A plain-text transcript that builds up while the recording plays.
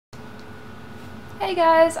Hey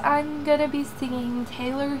guys, I'm gonna be singing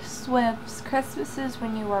Taylor Swift's Christmas Is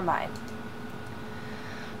When You Were Mine.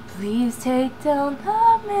 Please take down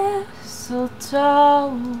the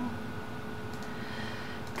mistletoe,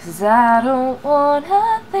 'cause I don't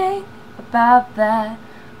wanna think about that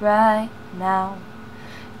right now.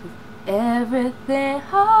 Everything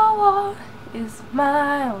I want is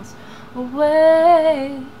miles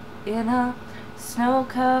away in a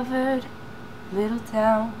snow-covered little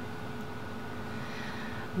town.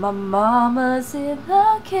 My mama's in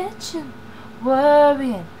the kitchen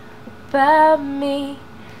worrying about me.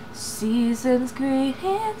 Season's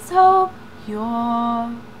greetings, hope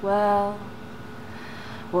you're well.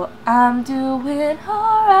 Well, I'm doing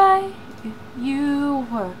alright. If you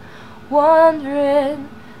were wondering,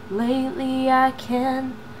 lately I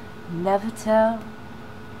can never tell.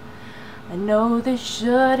 I know this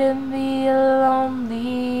shouldn't be a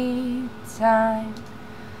lonely time,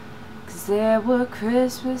 'cause there were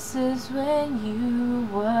Christmases when you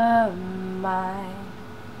were mine.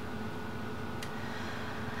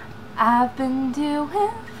 I've been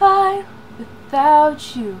doing fine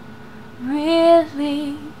without you,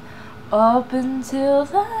 really, up until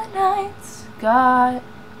the nights got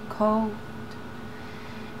cold.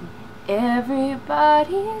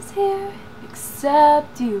 Everybody's here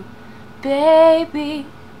except you, baby.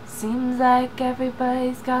 Seems like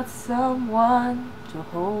everybody's got someone to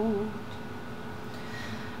hold.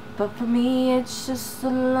 But for me it's just a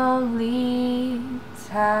lonely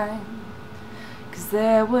time, 'cause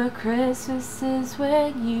there were Christmases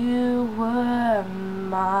when you were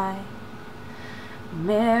mine.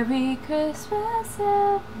 Merry Christmas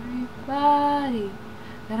everybody,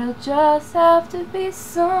 it'll just have to be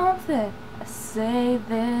something I say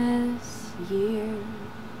this year.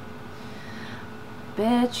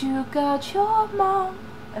 Bet you got your mom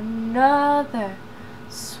another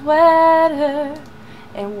sweater,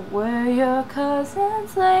 and were your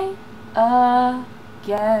cousins late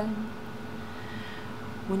again?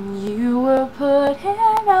 When you were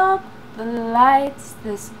putting up the lights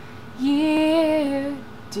this year,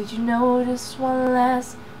 did you notice one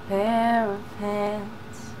last pair of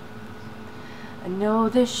hands? I know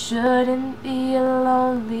this shouldn't be a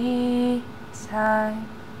lonely time,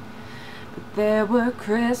 but there were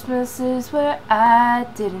Christmases where I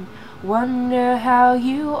didn't wonder how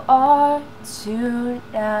you are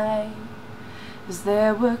tonight. 'Cause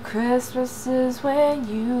there were Christmases when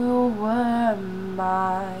you were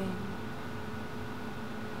mine.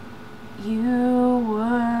 You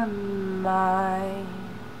were mine.